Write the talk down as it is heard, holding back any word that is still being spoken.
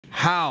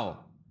How?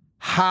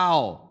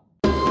 How?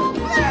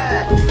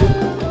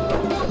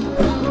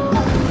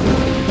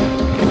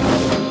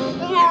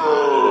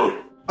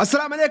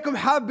 Assalamu alaikum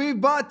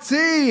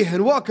habibati,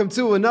 and welcome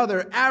to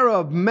another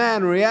Arab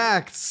Man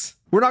Reacts.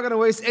 We're not gonna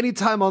waste any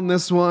time on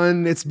this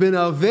one. It's been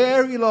a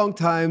very long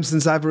time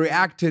since I've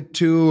reacted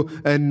to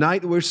a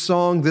Nightwish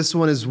song. This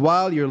one is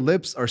While Your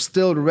Lips Are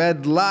Still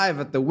Red, live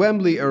at the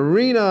Wembley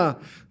Arena.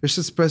 Let's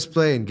just press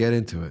play and get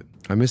into it.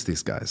 I miss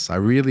these guys. I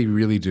really,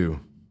 really do.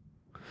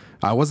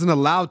 I wasn't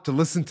allowed to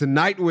listen to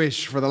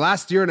Nightwish for the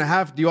last year and a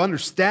half. Do you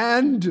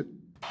understand?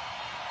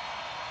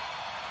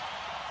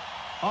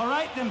 All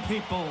right then,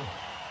 people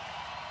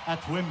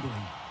at Wembley.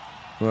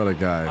 What a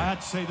guy. I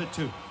had to say that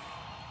too.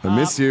 I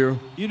miss you.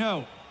 You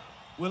know,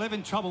 we live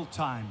in troubled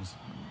times.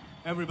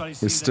 Everybody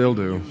sees still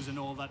the do. news and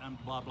all that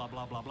and blah, blah,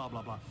 blah, blah, blah,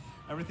 blah, blah.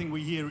 Everything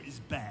we hear is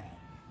bad.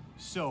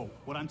 So,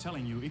 what I'm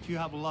telling you, if you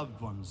have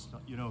loved ones,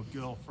 you know,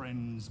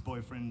 girlfriends,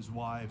 boyfriends,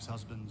 wives,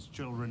 husbands,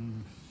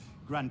 children,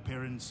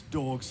 grandparents,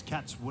 dogs,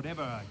 cats,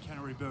 whatever,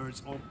 canary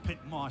birds, or pet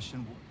marsh,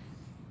 and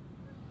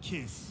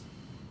kiss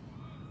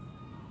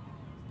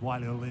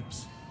while your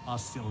lips are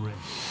still red.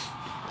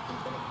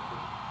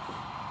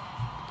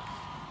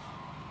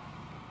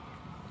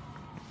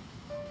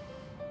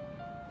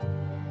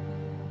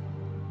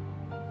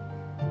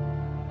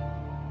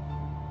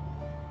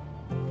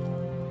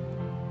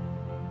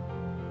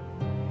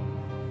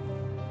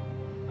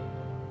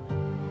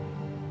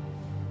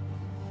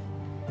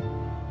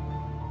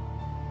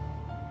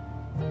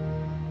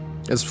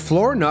 Is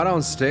Floor not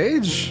on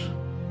stage?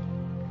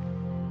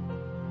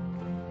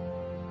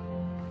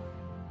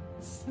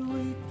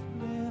 Sweet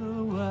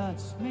little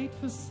words made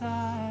for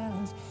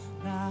silence.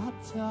 Not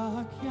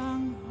talk,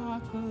 young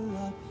heart for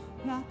love,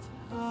 not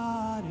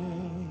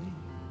heartache.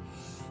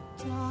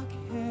 Dark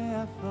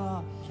hair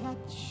for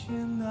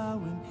catching the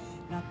wind,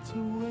 not to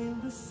wail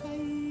the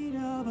sight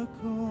of a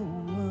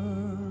cold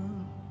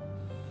world.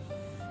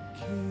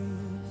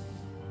 Kiss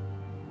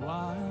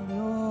while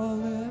your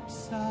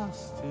lips are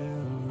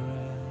still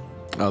red.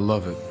 I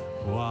love it.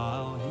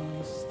 While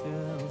he's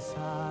still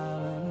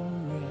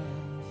silent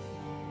rest,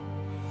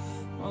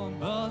 while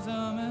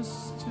bosom is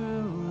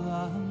still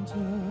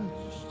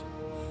untouched,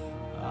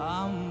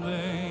 I'm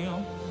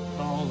there,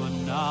 hold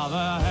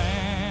another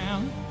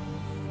hand,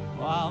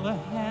 while the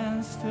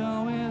hand's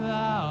still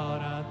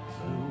without a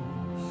clue,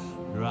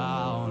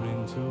 drown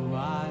into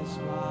eyes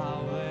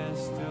while they're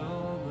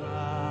still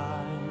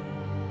blind.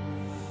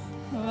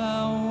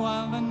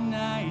 While the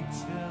night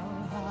till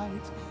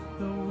height,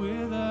 the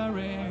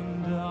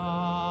withering dawn.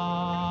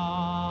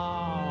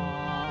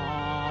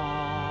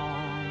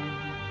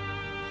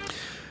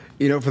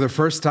 You know, for the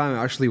first time,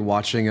 I'm actually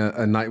watching a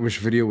Nightwish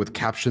video with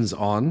captions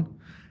on,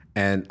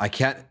 and I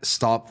can't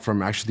stop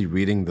from actually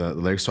reading the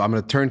lyrics. So I'm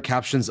gonna turn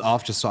captions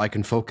off just so I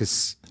can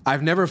focus.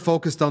 I've never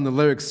focused on the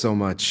lyrics so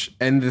much.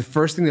 And the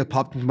first thing that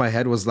popped into my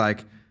head was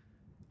like,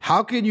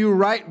 how can you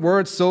write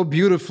words so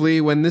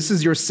beautifully when this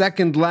is your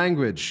second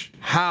language?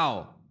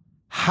 How?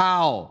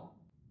 How?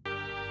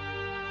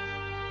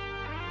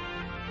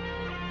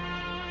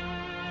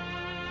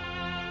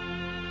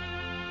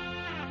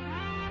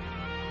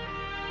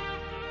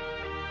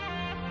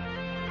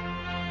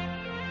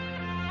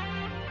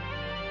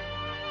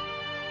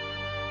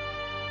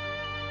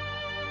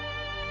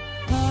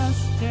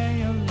 First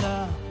day of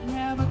love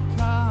never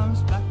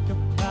comes back. A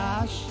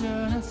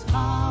passionate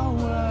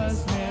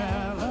hours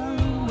never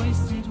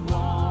wasted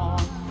wrong.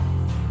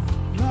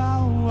 The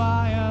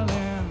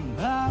violin,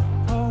 the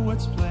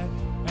poets play,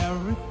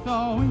 every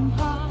thawing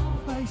heart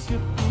face you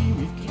be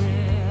with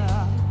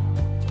care.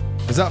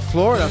 Is that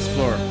Floor? That's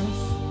Floor.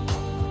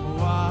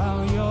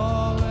 While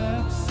your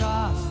lips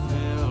are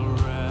still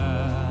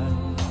red,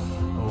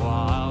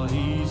 while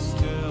he's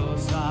still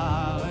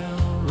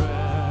silent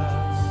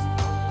rest,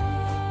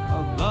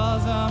 a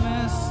bosom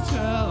is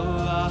still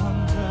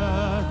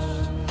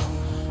untouched.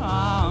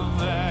 I'm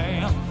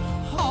there,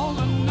 hold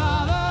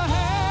another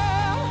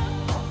hand,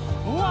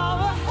 while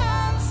the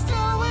hand's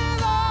still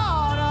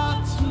without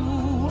a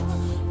tool,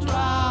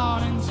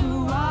 drown into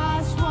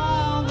eyes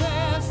while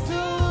they're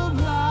still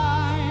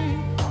blind.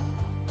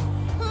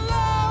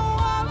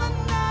 While the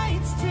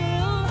night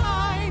still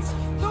hides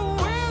the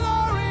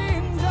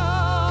withering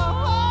dawn.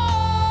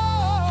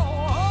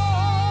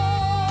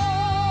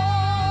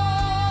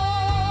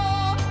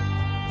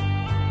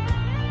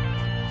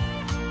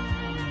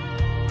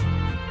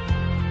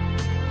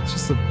 It's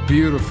just a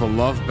beautiful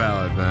love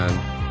ballad, man.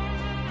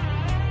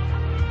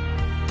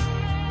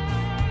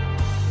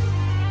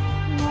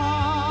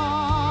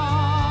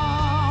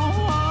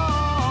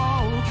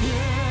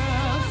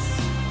 Kiss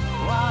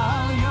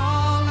while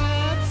your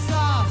lips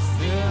are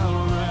still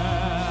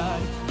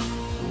red,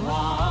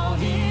 while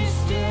he's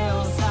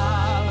still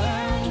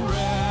silent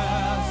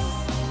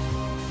rest,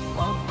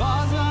 while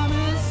bosom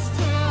is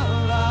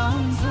still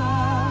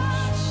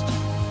untouched.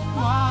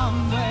 One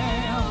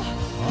veil,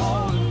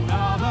 hold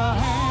another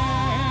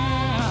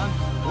hand,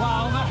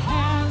 while the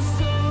hand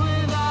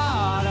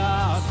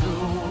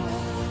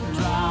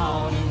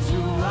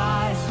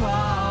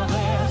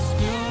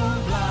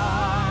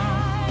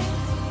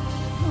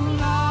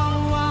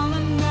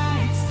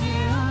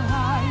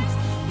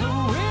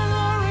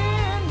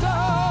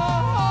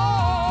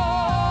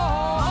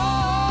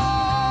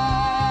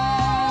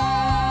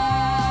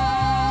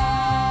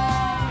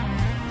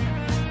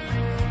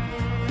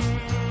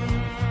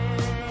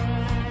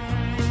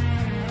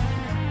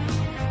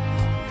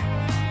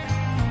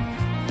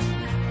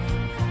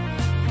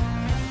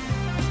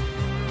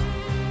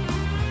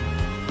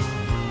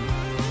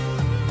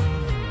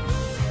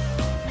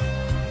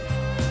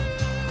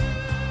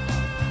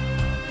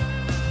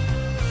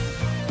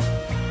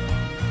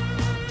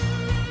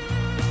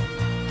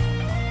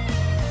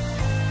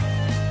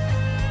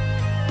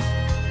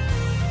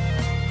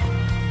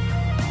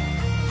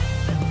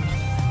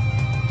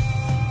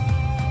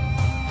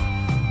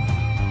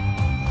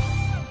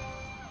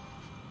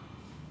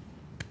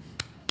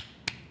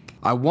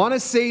I want to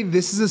say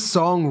this is a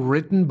song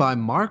written by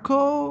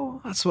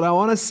Marko. That's what I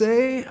want to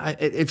say.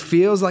 It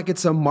feels like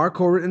it's a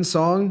Marko written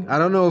song. I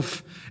don't know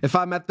if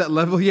I'm at that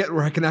level yet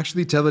where I can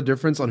actually tell the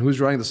difference on who's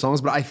writing the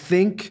songs, but I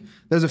think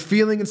there's a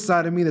feeling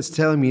inside of me that's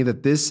telling me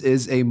that this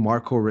is a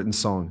Marko written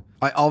song.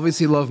 I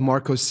obviously love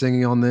Marko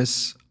singing on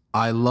this.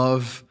 I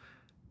love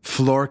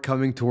Floor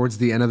coming towards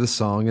the end of the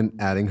song and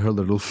adding her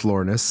little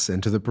floorness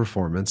into the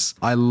performance.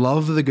 I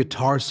love the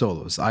guitar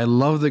solos. I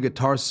love the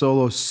guitar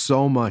solos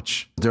so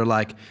much. They're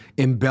like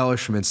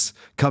embellishments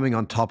coming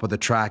on top of the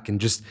track and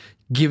just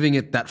giving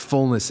it that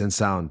fullness and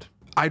sound.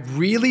 I'd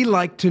really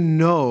like to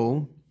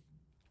know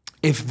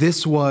if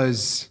this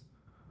was,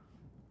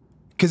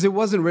 because it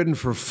wasn't written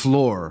for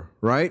Floor,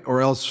 right?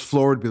 Or else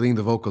Floor would be leading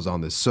the vocals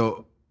on this.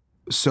 So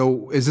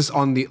is this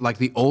on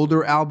the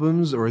older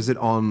albums, or is it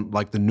on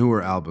like the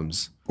newer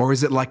albums? Or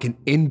is it like an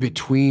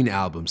in-between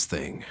albums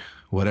thing?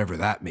 Whatever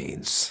that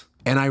means.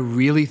 And I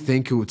really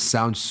think it would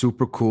sound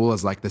super cool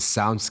as like the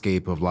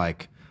soundscape of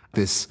like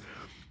this,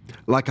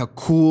 like a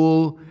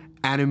cool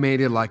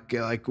animated, like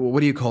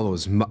what do you call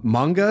those?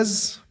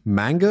 Mangas?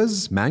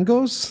 Mangoes?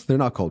 They're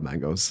not called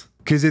mangoes.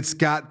 Because it's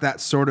got that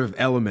sort of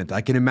element.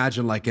 I can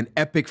imagine like an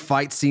epic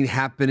fight scene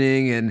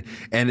happening and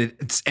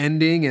it's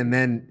ending, and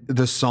then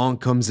the song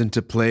comes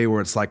into play where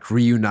it's like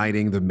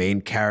reuniting the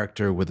main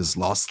character with his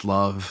lost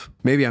love.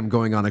 Maybe I'm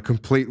going on a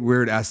complete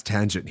weird ass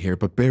tangent here,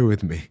 but bear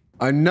with me.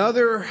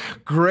 Another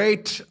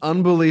great,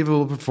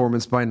 unbelievable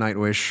performance by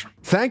Nightwish.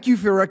 Thank you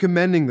for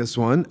recommending this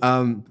one.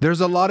 There's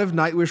a lot of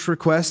Nightwish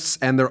requests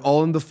and they're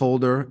all in the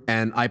folder,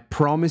 and I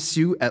promise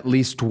you at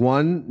least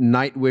one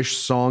Nightwish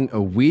song a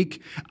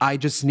week. I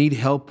just need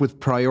help with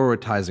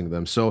prioritizing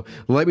them. So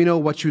let me know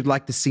what you'd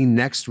like to see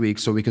next week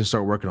so we can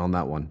start working on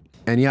that one.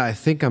 And yeah, I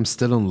think I'm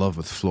still in love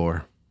with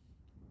Floor.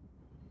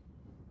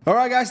 All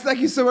right, guys, thank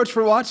you so much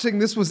for watching.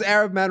 This was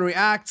Arab Man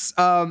Reacts.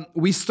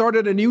 We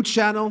started a new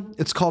channel.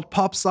 It's called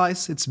Pop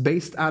Slice. It's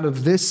based out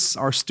of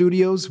our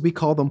studios. We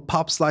call them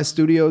Pop Slice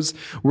Studios.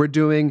 We're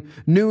doing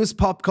news,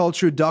 pop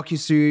culture,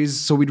 docuseries,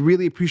 so we'd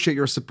really appreciate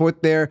your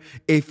support there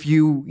if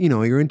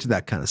you're into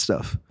that kind of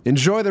stuff.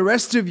 Enjoy the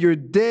rest of your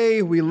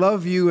day. We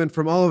love you, and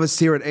from all of us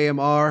here at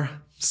AMR,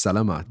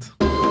 salamat.